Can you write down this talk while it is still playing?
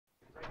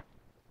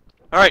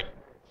All right.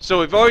 So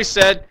we've always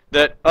said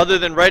that other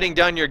than writing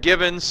down your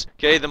givens,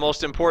 okay, the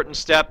most important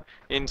step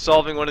in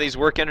solving one of these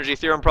work energy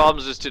theorem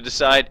problems is to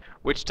decide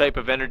which type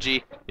of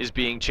energy is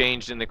being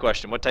changed in the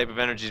question. What type of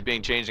energy is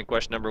being changed in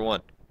question number 1?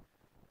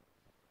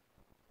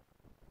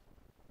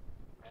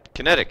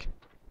 Kinetic.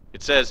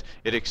 It says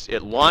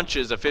it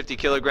launches a 50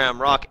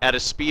 kilogram rock at a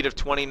speed of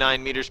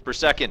 29 meters per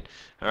second.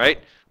 All right.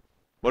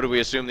 What do we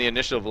assume the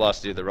initial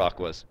velocity of the rock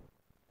was?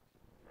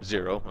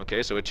 0.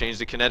 Okay, so it changed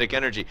the kinetic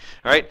energy.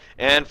 All right,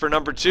 and for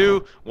number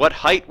 2, what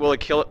height will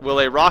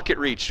a rocket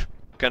reach?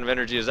 What kind of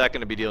energy is that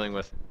going to be dealing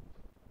with?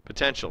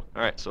 Potential.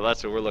 All right, so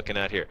that's what we're looking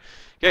at here.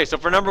 Okay, so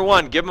for number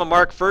 1, give them a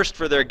mark first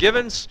for their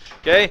givens.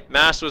 Okay,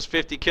 mass was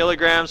 50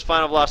 kilograms,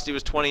 final velocity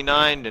was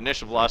 29,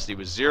 initial velocity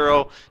was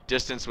 0,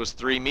 distance was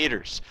 3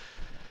 meters.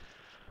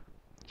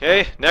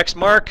 Okay, next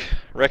mark,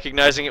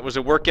 recognizing it was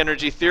a work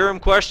energy theorem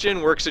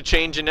question, work's a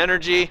change in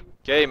energy.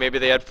 Okay, maybe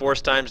they had force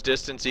times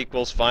distance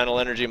equals final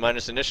energy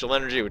minus initial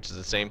energy, which is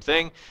the same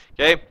thing.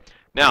 Okay,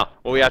 now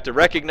what we have to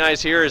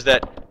recognize here is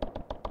that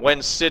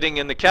when sitting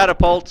in the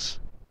catapult,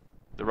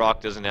 the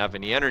rock doesn't have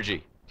any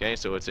energy. Okay,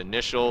 so its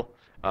initial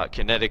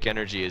kinetic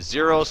energy is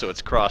 0, so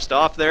it's crossed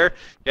off there.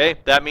 Okay,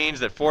 that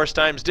means that force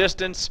times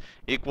distance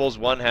equals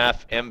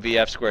 1/2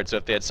 mvf squared. So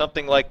if they had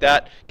something like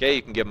that, okay,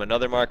 you can give them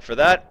another mark for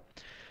that.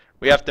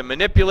 We have to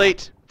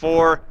manipulate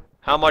for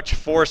how much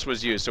force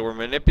was used. So we're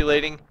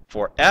manipulating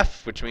for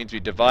F, which means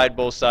we divide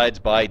both sides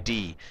by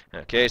D.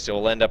 Okay, so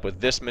we'll end up with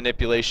this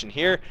manipulation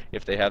here.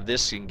 If they have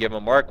this, you can give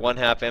them a mark,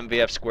 1/2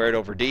 mvf squared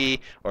over D,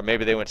 or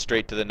maybe they went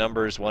straight to the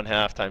numbers,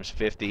 1/2 times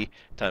 50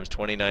 times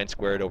 29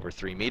 squared over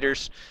 3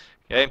 meters.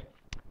 Okay,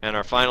 and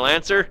our final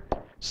answer,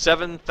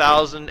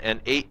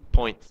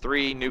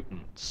 7,008.3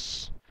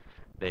 newtons.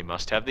 They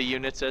must have the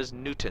units as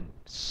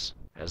newtons,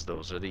 as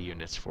those are the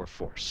units for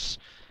force.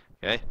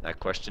 Okay, that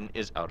question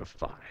is out of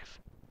 5.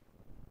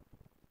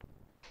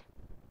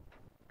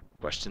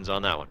 Questions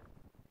on that one?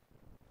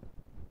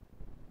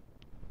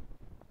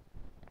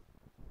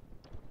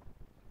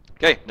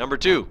 Okay, number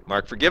 2,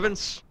 mark for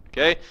givens.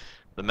 Okay,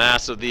 the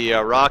mass of the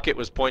rocket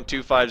was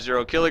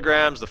 0.250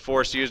 kilograms. The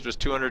force used was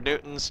 200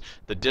 newtons.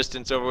 The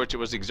distance over which it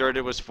was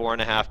exerted was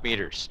 4.5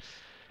 meters.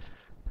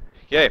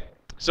 Okay,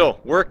 so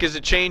work is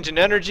a change in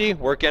energy,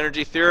 work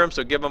energy theorem.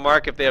 So give them a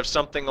mark if they have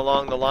something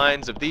along the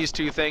lines of these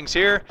two things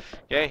here.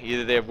 Okay,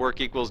 either they have work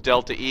equals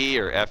delta E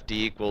or FD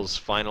equals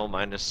final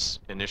minus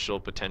initial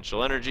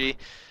potential energy.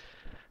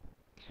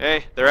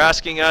 Okay, they're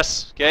asking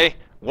us, okay,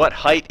 what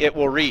height it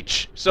will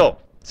reach. So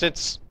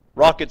since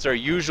rockets are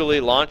usually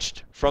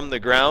launched from the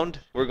ground,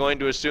 we're going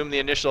to assume the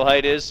initial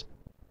height is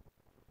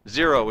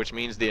 0, which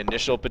means the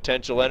initial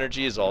potential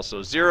energy is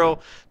also 0.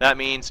 That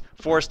means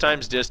force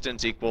times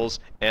distance equals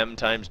m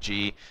times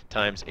g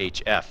times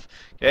hf.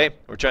 Okay,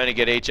 we're trying to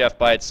get hf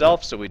by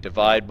itself, so we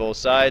divide both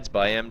sides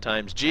by m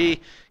times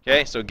g.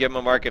 Okay, so give them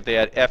a mark if they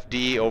had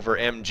fd over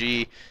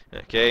mg.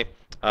 Okay,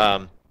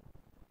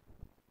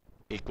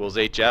 equals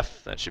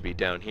hf. That should be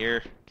down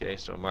here. Okay,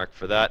 so a mark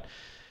for that.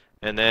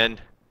 And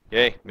then,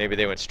 okay, maybe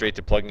they went straight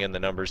to plugging in the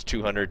numbers.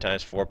 200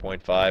 times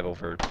 4.5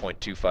 over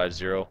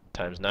 0.250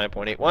 times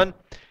 9.81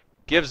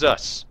 gives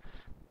us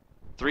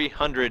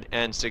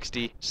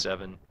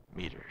 367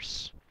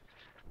 meters.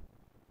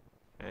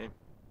 Okay,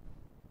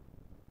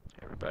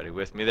 everybody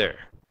with me there?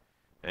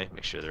 Okay,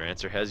 make sure their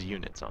answer has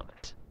units on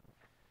it.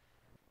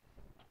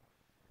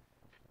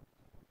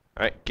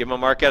 All right, give them a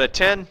mark out of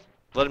 10.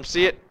 Let them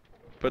see it.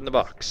 Put in the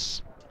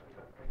box.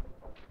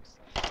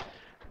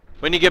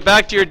 When you get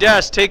back to your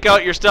desk, take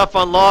out your stuff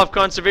on law of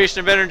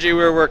conservation of energy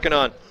we were working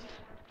on.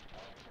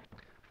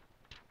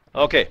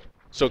 Okay,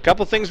 so a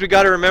couple things we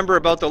got to remember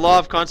about the law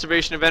of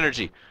conservation of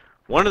energy.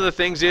 One of the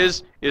things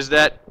is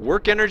that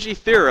work energy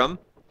theorem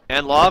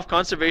and law of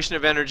conservation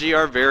of energy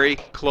are very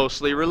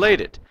closely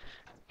related.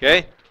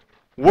 Okay,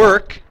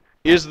 work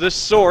is the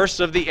source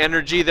of the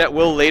energy that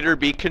will later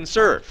be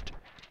conserved.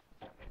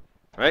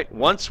 Right?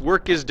 Once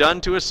work is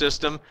done to a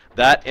system,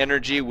 that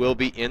energy will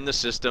be in the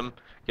system,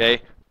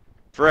 okay,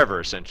 forever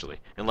essentially,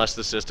 unless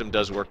the system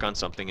does work on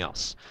something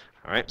else.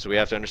 All right, so we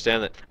have to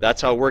understand that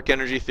that's how work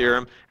energy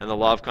theorem and the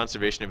law of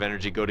conservation of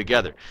energy go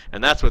together.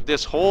 And that's what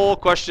this whole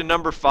question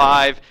number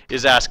 5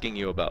 is asking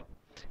you about.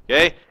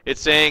 Okay,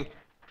 it's saying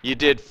you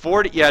had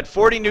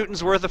 40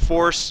 newtons worth of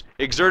force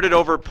exerted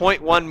over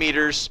 0.1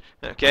 meters,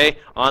 okay,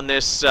 on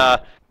this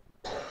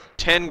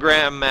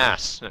 10-gram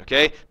mass,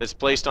 okay, that's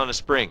placed on a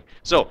spring.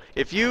 So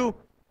if you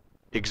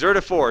exert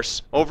a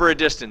force over a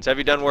distance, have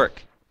you done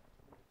work?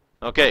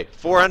 Okay,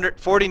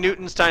 440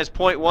 newtons times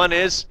 0.1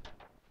 is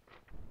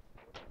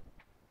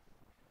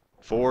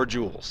 4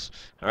 joules.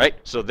 All right,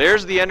 so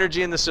there's the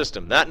energy in the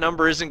system. That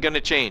number isn't going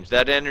to change.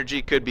 That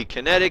energy could be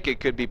kinetic,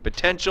 it could be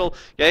potential,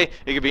 okay?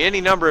 It could be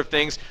any number of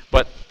things,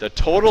 but the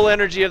total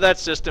energy of that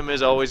system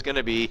is always going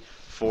to be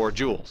 4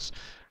 joules.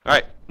 All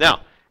right,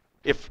 now,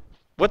 if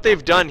what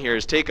they've done here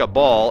is take a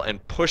ball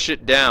and push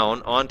it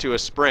down onto a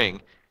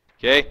spring,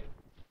 okay?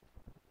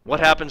 What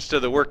happens to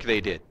the work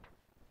they did?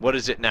 What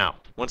is it now,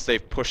 once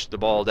they've pushed the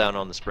ball down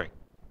on the spring?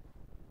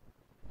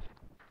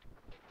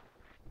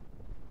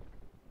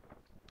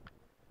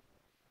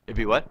 It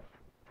be what?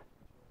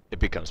 It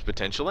becomes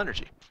potential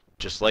energy.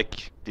 Just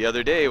like the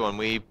other day when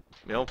we,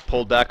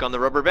 pulled back on the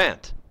rubber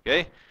band.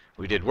 Okay?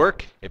 We did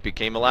work, it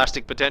became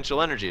elastic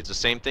potential energy. It's the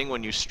same thing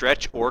when you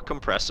stretch or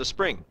compress a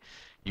spring.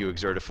 You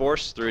exert a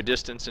force through a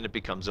distance and it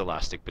becomes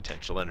elastic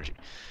potential energy.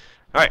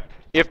 All right,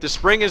 if the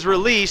spring is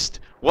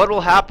released, what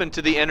will happen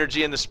to the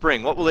energy in the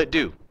spring? What will it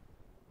do?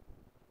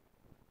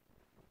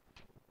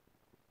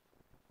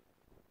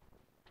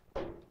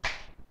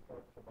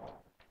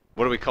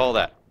 What do we call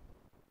that?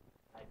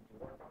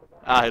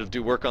 It'll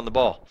do work on the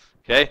ball.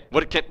 Okay?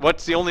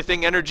 What's the only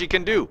thing energy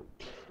can do?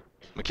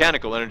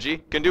 Mechanical energy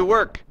can do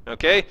work.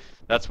 Okay?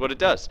 That's what it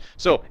does.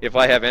 So if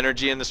I have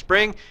energy in the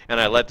spring and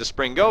I let the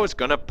spring go, it's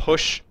going to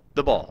push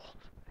the ball.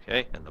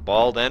 Okay? And the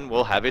ball then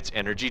will have its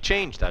energy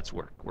change. That's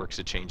work. Work's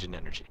a change in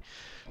energy.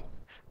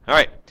 All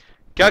right.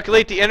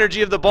 Calculate the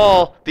energy of the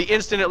ball the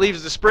instant it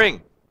leaves the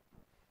spring.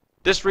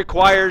 This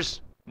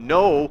requires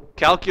no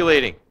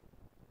calculating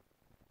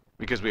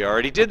because we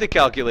already did the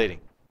calculating.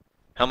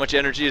 How much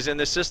energy is in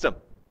this system?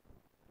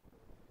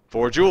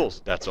 4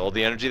 joules. That's all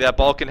the energy that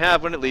ball can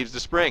have when it leaves the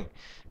spring.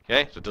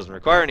 Okay, so it doesn't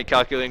require any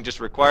calculating, just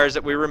requires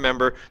that we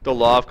remember the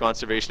law of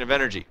conservation of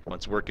energy.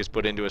 Once work is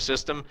put into a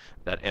system,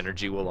 that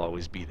energy will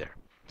always be there.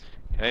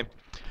 Okay?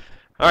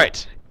 All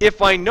right,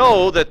 if I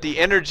know that the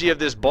energy of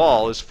this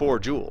ball is 4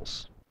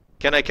 joules,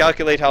 can I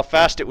calculate how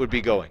fast it would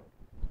be going?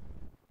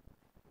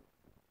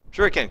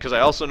 Sure I can, because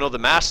I also know the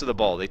mass of the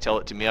ball. They tell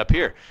it to me up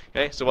here.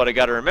 Okay, so what I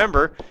got to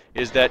remember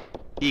is that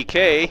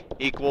EK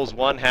equals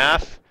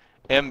 1/2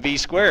 mv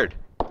squared.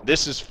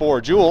 This is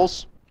 4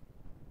 joules.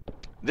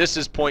 This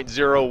is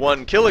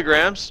 0.01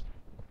 kilograms.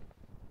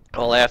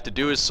 All I have to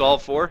do is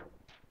solve for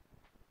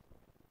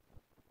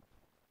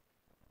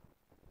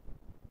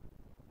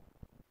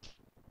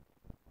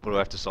what do I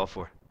have to solve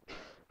for?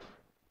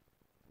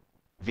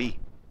 V.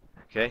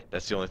 Okay,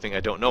 that's the only thing I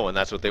don't know, and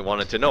that's what they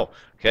wanted to know.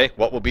 Okay,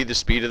 what will be the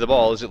speed of the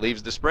ball as it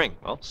leaves the spring?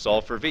 Well,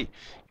 solve for V.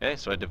 Okay,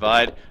 so I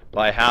divide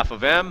by 1/2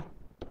 of m.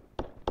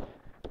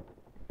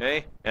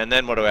 Okay, and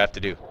then what do I have to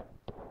do?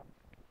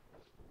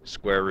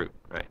 Square root,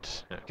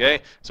 right? Okay,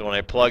 so when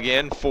I plug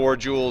in 4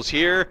 joules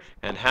here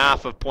and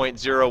 1/2 of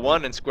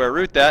 0.01 and square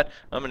root that,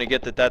 I'm going to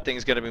get that that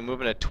thing's going to be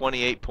moving at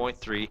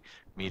 28.3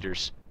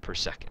 meters per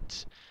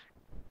second.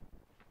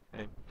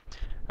 Okay.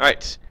 All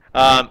right,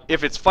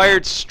 if it's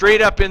fired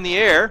straight up in the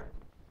air,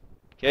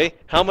 okay,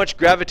 how much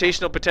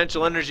gravitational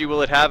potential energy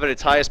will it have at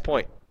its highest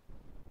point?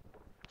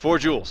 4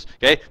 joules.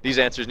 Okay, these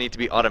answers need to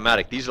be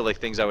automatic. These are like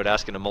things I would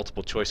ask in a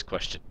multiple choice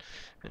question,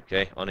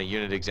 okay, on a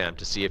unit exam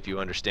to see if you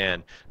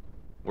understand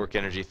work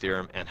energy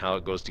theorem and how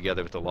it goes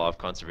together with the law of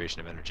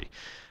conservation of energy.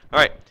 All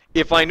right,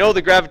 if I know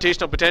the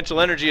gravitational potential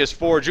energy is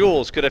 4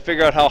 joules, could I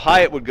figure out how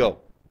high it would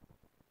go?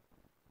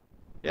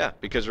 Yeah,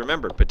 because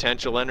remember,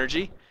 potential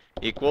energy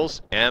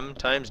equals m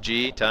times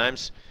g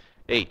times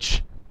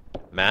h.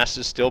 Mass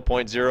is still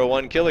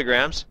 0.01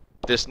 kilograms.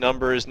 This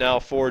number is now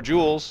 4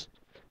 joules.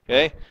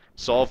 Okay,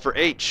 solve for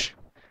h.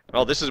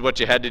 Well, this is what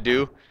you had to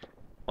do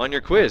on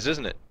your quiz,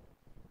 isn't it?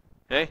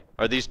 Okay,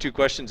 are these 2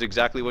 questions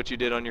exactly what you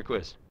did on your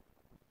quiz?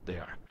 They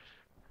are.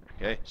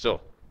 Okay, so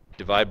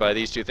divide by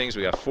these 2 things.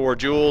 We got 4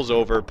 joules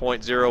over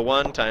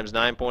 0.01 times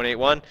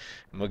 9.81,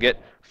 and we'll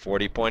get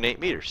 40.8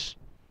 meters.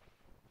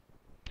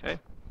 Okay.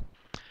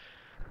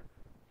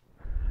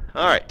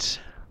 All right.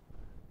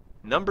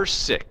 Number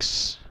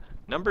 6.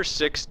 Number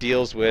 6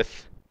 deals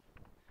with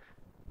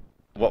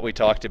what we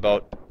talked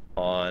about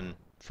on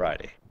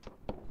Friday.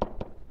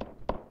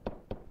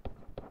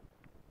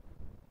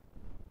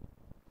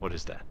 What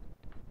is that?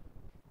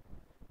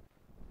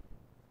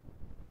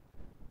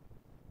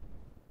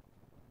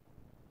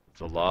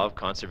 The law of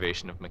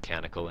conservation of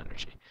mechanical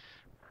energy.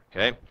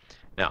 Okay?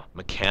 Now,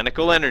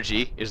 mechanical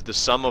energy is the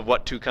sum of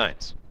what 2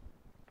 kinds?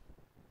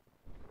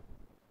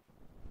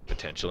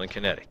 Potential and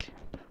kinetic.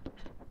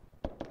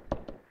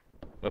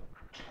 Whoop.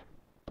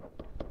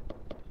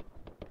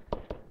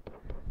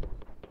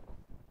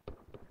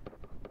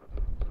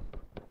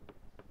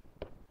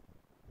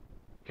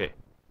 Okay.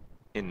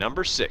 In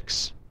number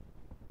 6,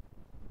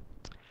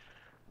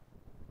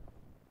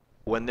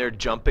 when they're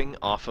jumping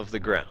off of the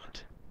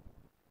ground,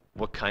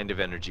 what kind of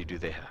energy do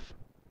they have?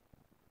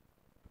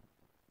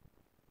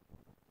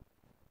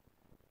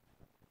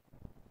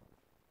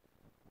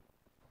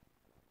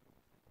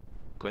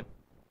 Quinn?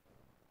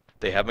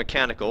 They have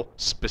mechanical.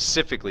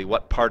 Specifically,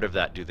 what part of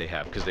that do they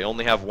have? Because they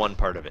only have one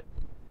part of it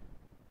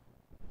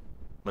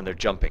when they're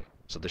jumping.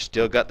 So they've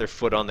still got their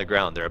foot on the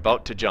ground. They're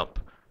about to jump.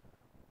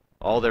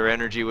 All their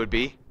energy would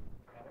be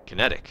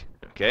kinetic.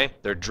 Okay?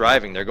 They're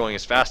driving. They're going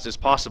as fast as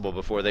possible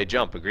before they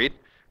jump. Agreed?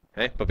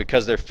 Okay? But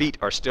because their feet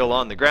are still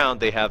on the ground,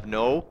 they have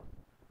no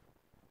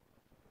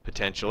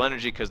potential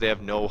energy because they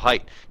have no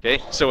height.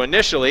 Okay? So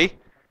initially,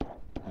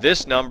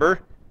 this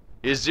number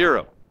is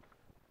 0.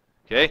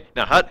 Okay?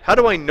 Now, how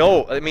do I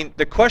know? I mean,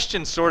 the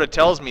question sort of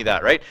tells me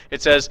that, right?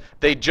 It says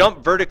they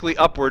jump vertically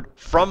upward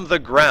from the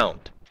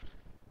ground.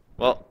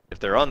 Well, if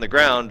they're on the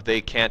ground,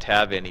 they can't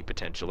have any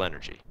potential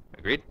energy.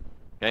 Agreed?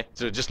 Okay,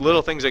 so just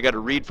little things I got to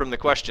read from the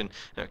question,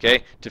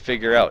 okay, to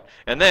figure out.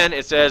 And then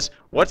it says,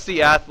 what's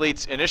the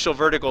athlete's initial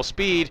vertical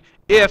speed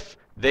if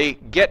they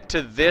get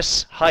to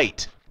this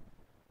height?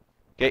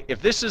 Okay,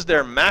 if this is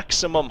their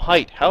maximum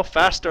height, how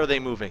fast are they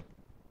moving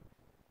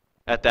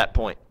at that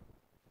point?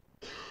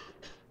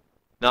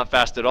 Not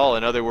fast at all.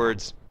 In other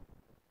words,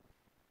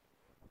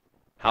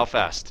 how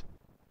fast?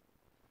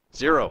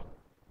 0.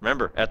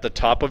 Remember, at the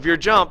top of your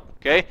jump,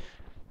 okay,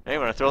 hey,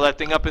 when I throw that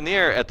thing up in the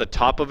air, at the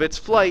top of its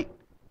flight,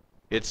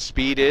 its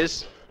speed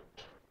is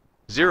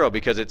 0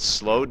 because it's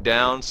slowed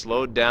down,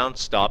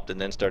 stopped, and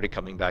then started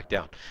coming back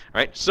down.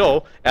 All right,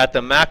 so at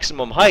the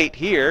maximum height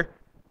here,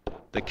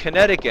 the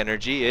kinetic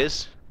energy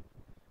is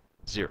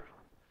 0.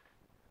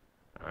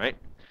 All right,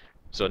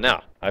 so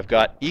now I've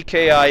got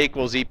EKI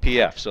equals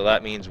EPF, so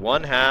that means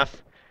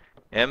 1/2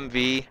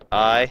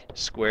 MVI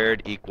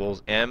squared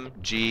equals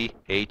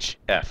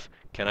MGHF.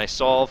 Can I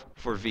solve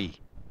for V?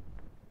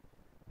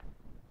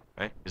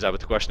 Right? Is that what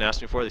the question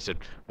asked me for? They said,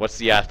 what's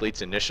the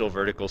athlete's initial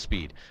vertical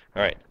speed?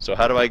 All right, so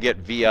how do I get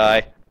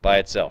VI by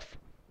itself?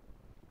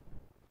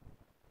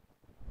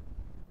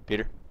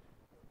 Peter?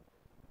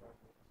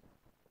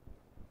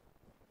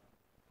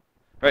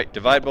 All right,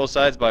 divide both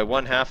sides by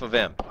 1/2 of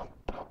M.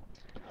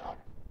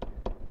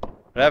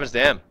 What happens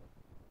to M?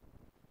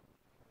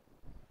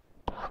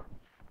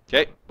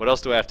 Okay, what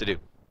else do I have to do?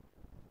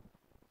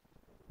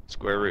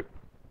 Square root.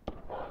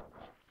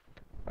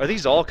 Are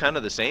these all kind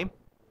of the same?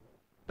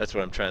 That's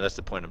what I'm trying. That's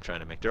the point I'm trying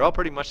to make. They're all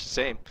pretty much the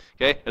same.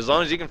 Okay, as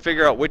long as you can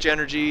figure out which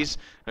energies,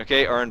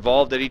 okay, are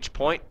involved at each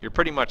point, you're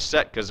pretty much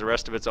set because the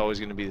rest of it's always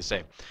going to be the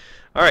same.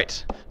 All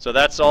right, so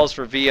that solves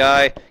for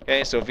VI.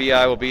 Okay, so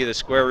VI will be the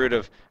square root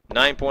of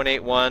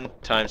 9.81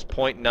 times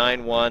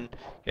 0.91,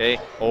 okay,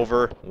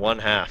 over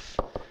 1/2.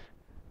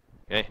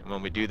 Okay, and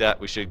when we do that,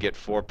 we should get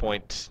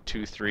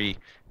 4.23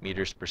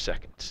 meters per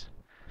second.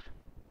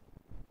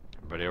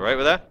 Everybody all right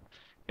with that?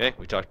 Okay,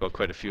 we talked about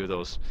quite a few of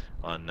those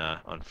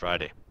on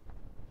Friday.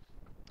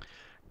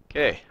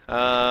 Okay,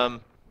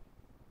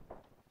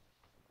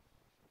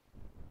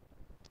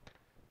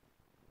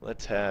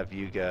 let's have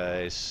you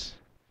guys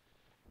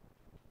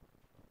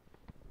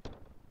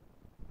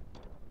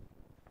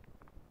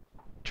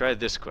try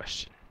this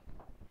question.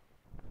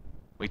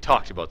 We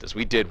talked about this.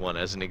 We did one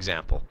as an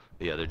example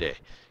the other day.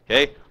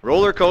 Okay,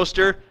 roller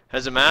coaster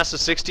has a mass of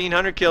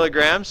 1,600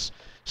 kilograms,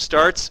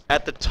 starts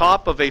at the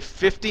top of a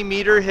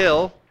 50-meter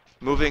hill,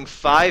 moving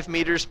 5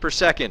 meters per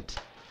second.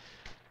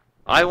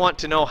 I want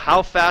to know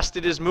how fast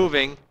it is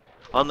moving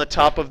on the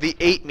top of the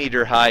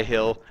 8-meter high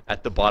hill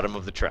at the bottom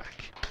of the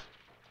track.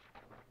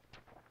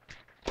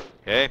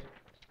 Okay?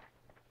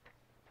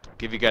 I'll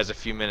give you guys a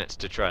few minutes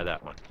to try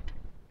that one.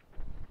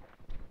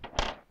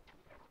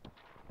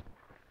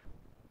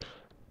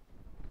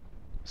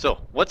 So,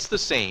 what's the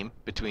same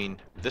between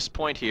this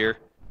point here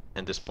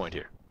and this point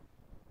here?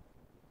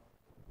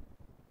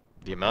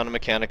 The amount of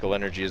mechanical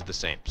energy is the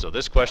same. So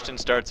this question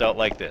starts out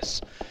like this.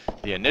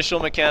 The initial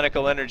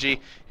mechanical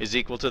energy is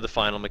equal to the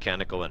final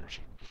mechanical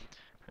energy.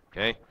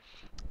 Okay?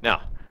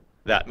 Now,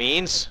 that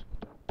means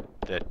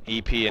that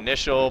EP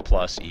initial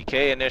plus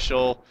EK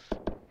initial,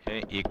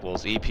 okay,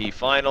 equals EP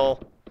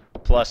final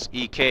plus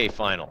EK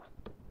final.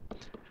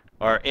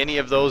 Are any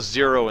of those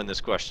 0 in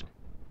this question?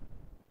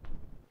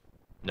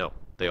 No.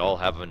 They all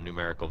have a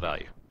numerical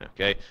value.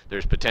 Okay,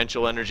 there's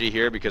potential energy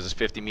here because it's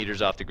 50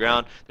 meters off the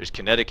ground. There's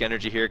kinetic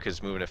energy here because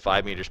it's moving at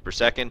 5 meters per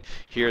second.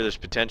 Here there's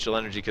potential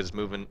energy because it's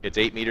moving, it's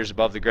 8 meters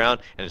above the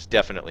ground, and it's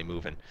definitely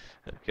moving.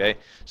 Okay,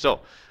 so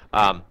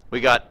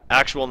we got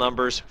actual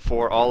numbers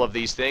for all of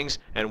these things,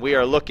 and we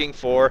are looking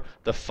for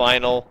the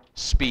final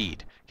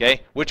speed.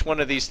 Okay, which one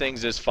of these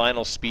things is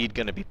final speed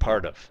going to be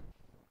part of?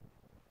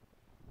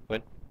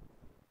 When?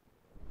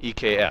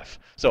 EKF.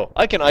 So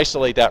I can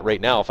isolate that right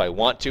now if I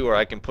want to, or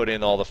I can put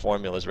in all the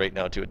formulas right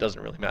now too. It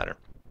doesn't really matter.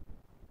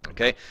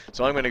 Okay,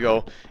 so I'm going to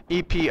go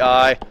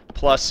EPI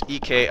plus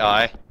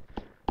EKI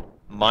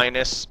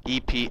minus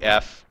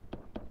EPF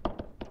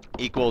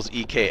equals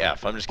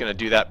EKF. I'm just going to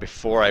do that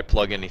before I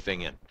plug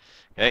anything in.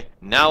 Okay,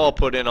 now I'll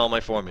put in all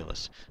my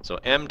formulas. So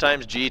M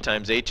times G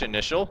times H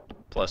initial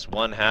plus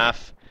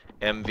 1/2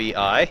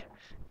 MVI,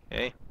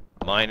 okay,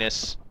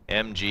 minus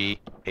MGHF.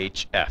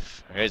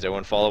 Okay, does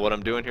everyone follow what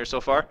I'm doing here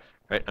so far?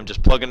 Right, I'm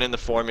just plugging in the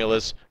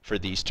formulas for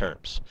these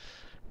terms.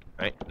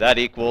 Right, that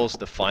equals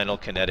the final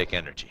kinetic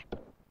energy.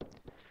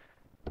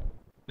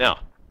 Now,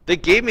 they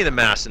gave me the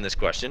mass in this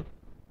question.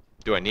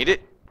 Do I need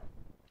it?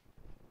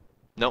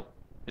 No,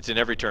 it's in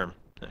every term.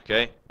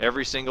 Okay,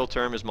 every single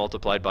term is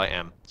multiplied by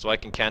m, so I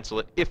can cancel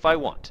it if I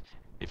want.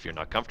 If you're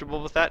not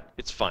comfortable with that,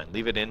 it's fine.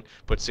 Leave it in.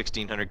 Put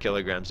 1,600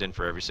 kilograms in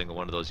for every single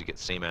one of those. You get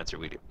the same answer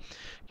we do.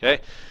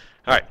 Okay,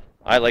 all right.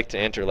 I like to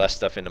enter less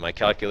stuff into my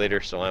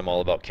calculator, so I'm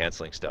all about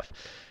canceling stuff.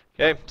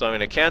 Okay, so I'm going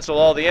to cancel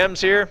all the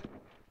m's here.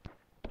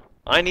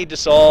 I need to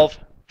solve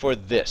for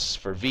this,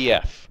 for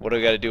VF. What do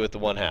we got to do with the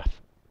 1/2?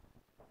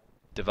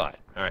 Divide.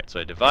 All right, so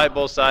I divide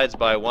both sides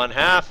by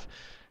 1/2.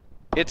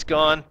 It's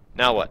gone.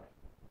 Now what?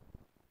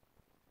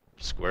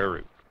 Square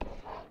root.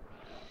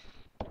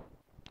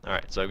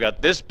 Alright, so I've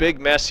got this big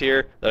mess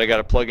here that I got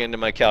to plug into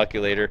my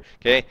calculator.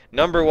 Okay,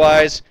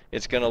 number-wise,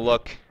 it's going to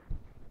look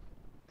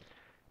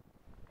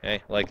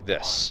like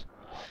this.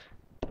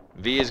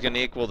 V is going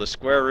to equal the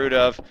square root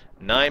of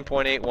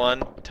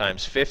 9.81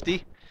 times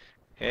 50,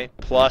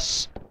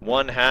 plus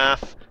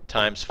 1/2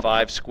 times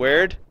 5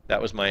 squared.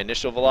 That was my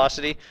initial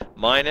velocity,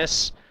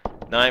 minus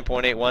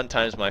 9.81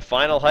 times my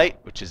final height,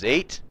 which is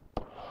 8,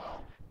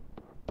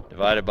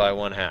 divided by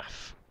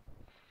 1/2.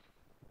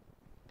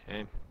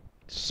 Okay,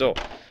 so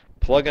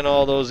plugging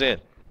all those in.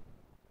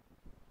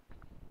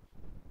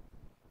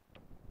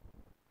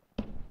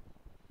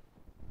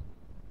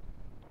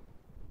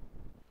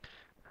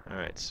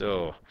 Alright,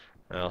 so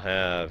I'll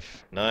have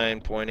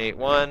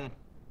 9.81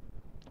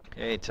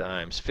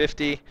 times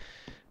 50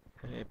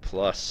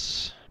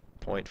 plus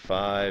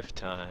 0.5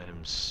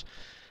 times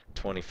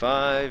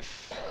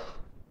 25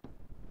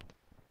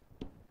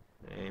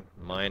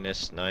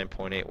 minus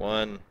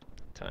 9.81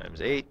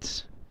 times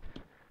 8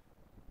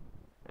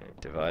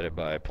 divided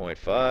by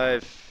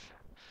 0.5,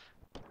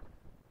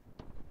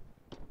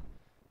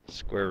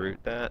 square root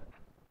that,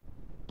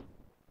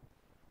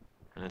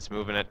 and it's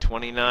moving at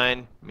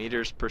 29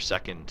 meters per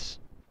second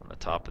on the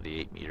top of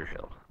the 8-meter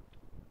hill.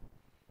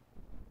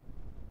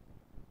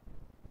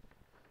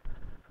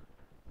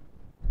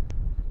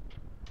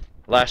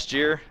 Last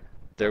year,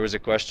 there was a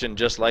question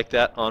just like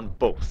that on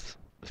both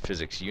the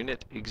physics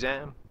unit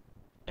exam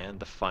and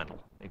the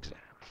final exam.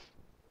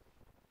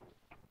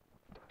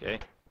 Okay?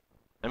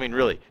 I mean,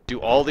 really, do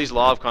all these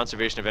law of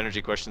conservation of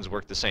energy questions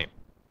work the same?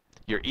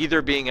 You're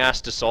either being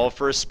asked to solve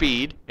for a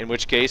speed, in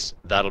which case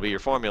that'll be your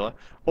formula,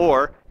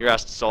 or you're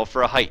asked to solve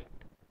for a height.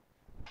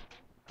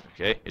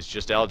 Okay? It's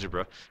just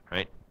algebra,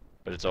 right?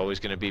 But it's always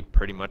going to be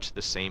pretty much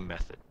the same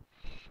method.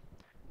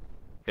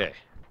 Okay.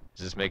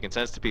 Is this making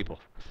sense to people?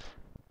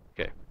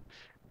 Okay.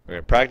 We're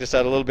going to practice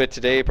that a little bit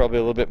today, probably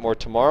a little bit more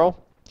tomorrow.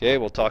 Okay,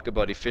 we'll talk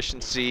about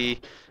efficiency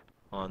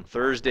on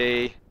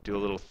Thursday, do a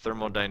little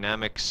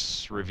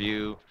thermodynamics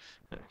review,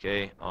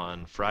 okay,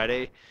 on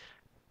Friday,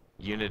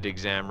 unit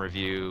exam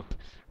review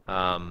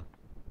on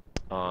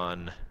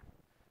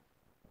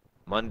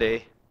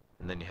Monday,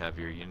 and then you have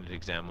your unit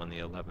exam on the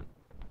 11th.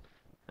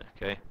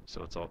 Okay,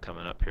 so it's all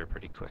coming up here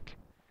pretty quick.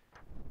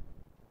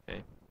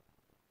 Okay,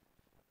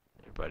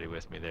 everybody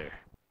with me there?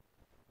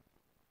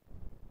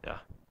 Yeah.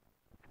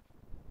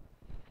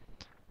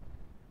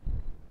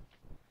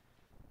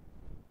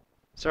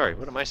 Sorry,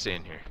 what am I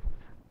saying here?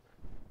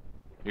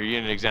 Your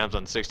unit exam's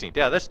on the 16th.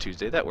 Yeah, that's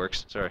Tuesday. That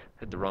works. Sorry, I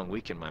had the wrong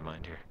week in my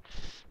mind here.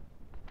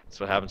 That's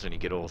what happens when you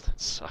get old.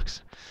 It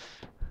sucks.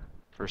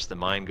 First the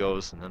mind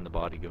goes, and then the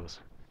body goes.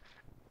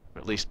 Or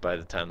at least by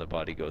the time the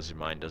body goes, your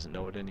mind doesn't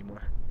know it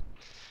anymore.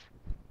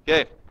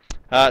 Okay,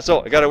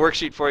 so I got a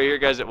worksheet for you here,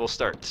 guys, that we'll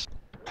start.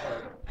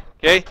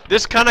 Okay,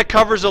 this kind of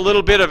covers a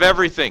little bit of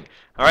everything.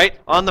 All right,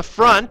 on the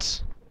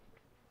front,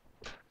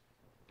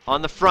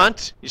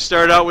 you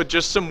start out with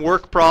just some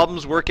work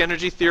problems, work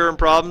energy theorem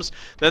problems.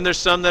 Then there's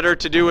some that are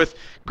to do with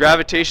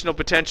gravitational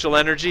potential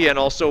energy and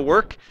also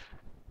work.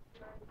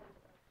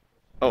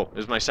 Oh,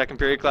 is my second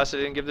period class I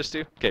didn't give this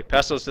to? Okay,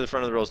 pass those to the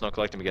front of the rows and I'll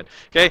collect them again.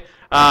 Okay,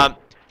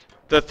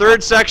 the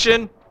third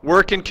section,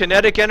 work and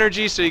kinetic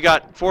energy. So you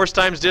got force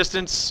times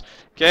distance.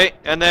 Okay,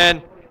 and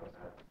then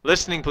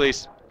listening,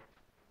 please.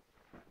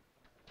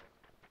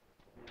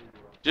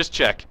 Just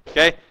check.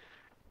 Okay.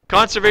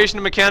 Conservation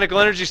of mechanical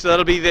energy, so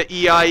that'll be the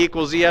EI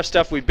equals EF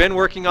stuff we've been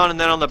working on, and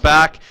then on the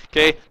back,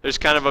 okay, there's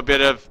kind of a bit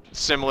of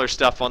similar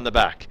stuff on the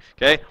back,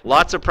 okay?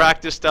 Lots of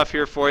practice stuff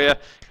here for you,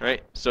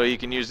 right? So you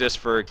can use this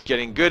for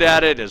getting good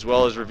at it, as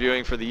well as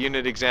reviewing for the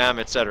unit exam,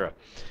 etc.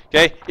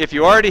 Okay, if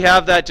you already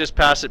have that, just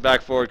pass it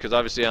back forward, because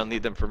obviously I'll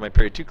need them for my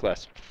period 2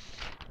 class.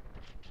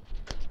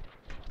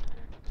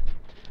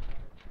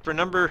 For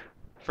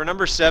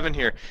number 7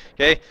 here,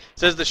 okay, it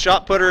says the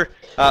shot putter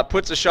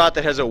puts a shot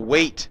that has a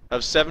weight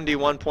of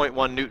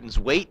 71.1 newtons.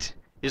 Weight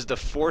is the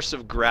force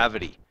of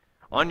gravity.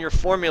 On your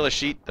formula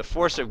sheet, the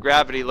force of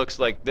gravity looks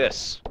like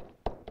this.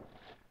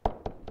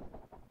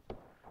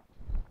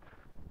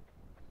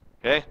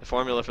 Okay, the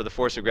formula for the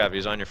force of gravity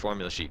is on your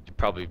formula sheet.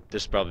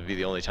 This will probably be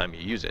the only time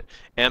you use it.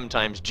 M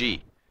times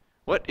G.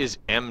 What is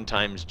M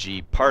times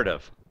G part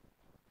of?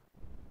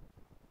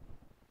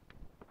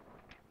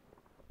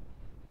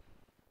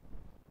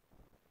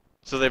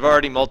 So they've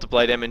already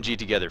multiplied M and G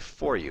together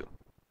for you,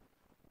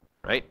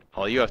 right?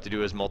 All you have to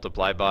do is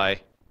multiply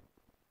by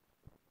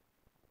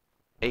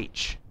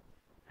H,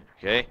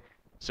 okay?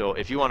 So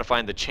if you want to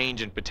find the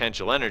change in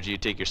potential energy, you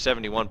take your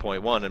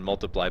 71.1 and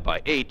multiply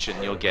by H,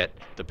 and you'll get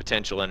the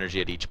potential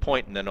energy at each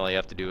point, and then all you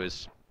have to do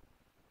is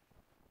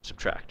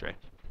subtract, right?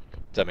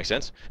 Does that make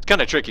sense? It's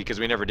kind of tricky because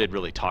we never did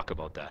really talk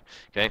about that,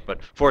 okay?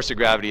 But force of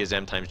gravity is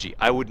M times G.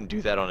 I wouldn't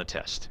do that on a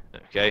test,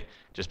 okay?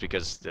 Just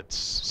because that's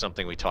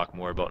something we talk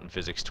more about in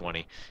Physics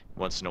 20.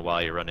 Once in a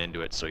while you run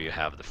into it, so you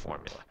have the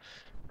formula,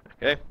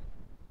 okay?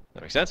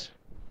 That make sense?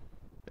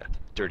 Yeah,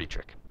 dirty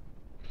trick.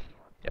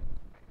 Yep.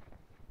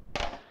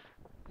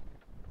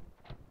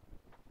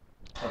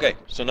 Okay,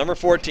 so number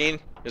 14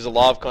 is a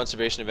law of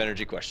conservation of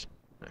energy question.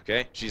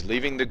 Okay, she's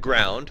leaving the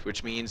ground,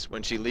 which means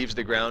when she leaves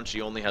the ground,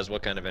 she only has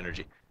what kind of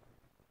energy?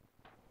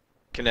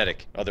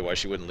 Kinetic. Otherwise,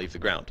 she wouldn't leave the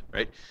ground,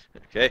 right?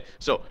 Okay,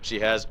 so she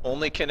has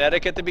only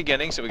kinetic at the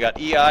beginning, so we got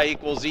EI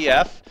equals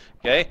EF,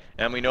 okay?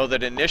 And we know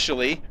that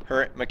initially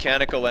her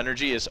mechanical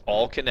energy is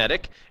all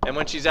kinetic, and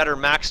when she's at her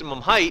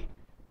maximum height,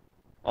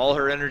 all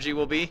her energy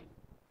will be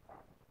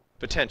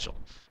potential,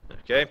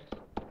 okay?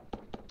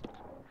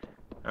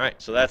 All right,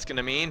 so that's going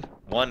to mean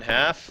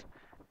 1/2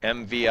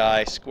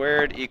 mvi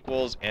squared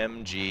equals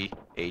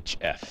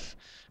mghf,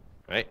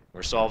 right?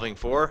 We're solving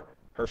for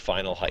her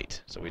final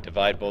height. So we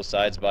divide both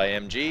sides by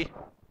mg.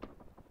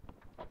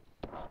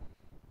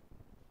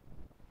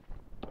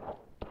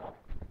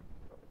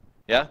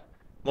 Yeah?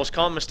 Most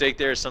common mistake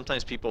there is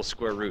sometimes people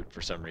square root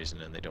for some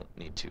reason and they don't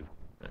need to.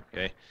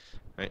 Okay?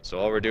 Right, so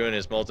all we're doing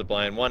is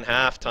multiplying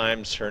 1/2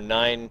 times her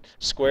 9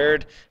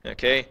 squared,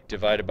 okay,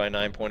 divided by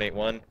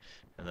 9.81,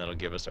 and that'll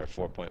give us our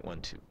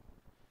 4.12.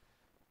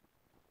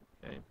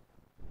 Okay. Is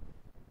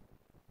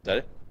that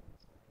it?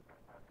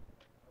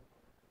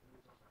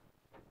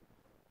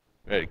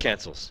 Right, it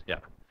cancels, yeah.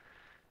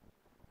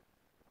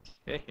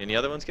 Okay, any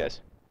other ones,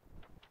 guys?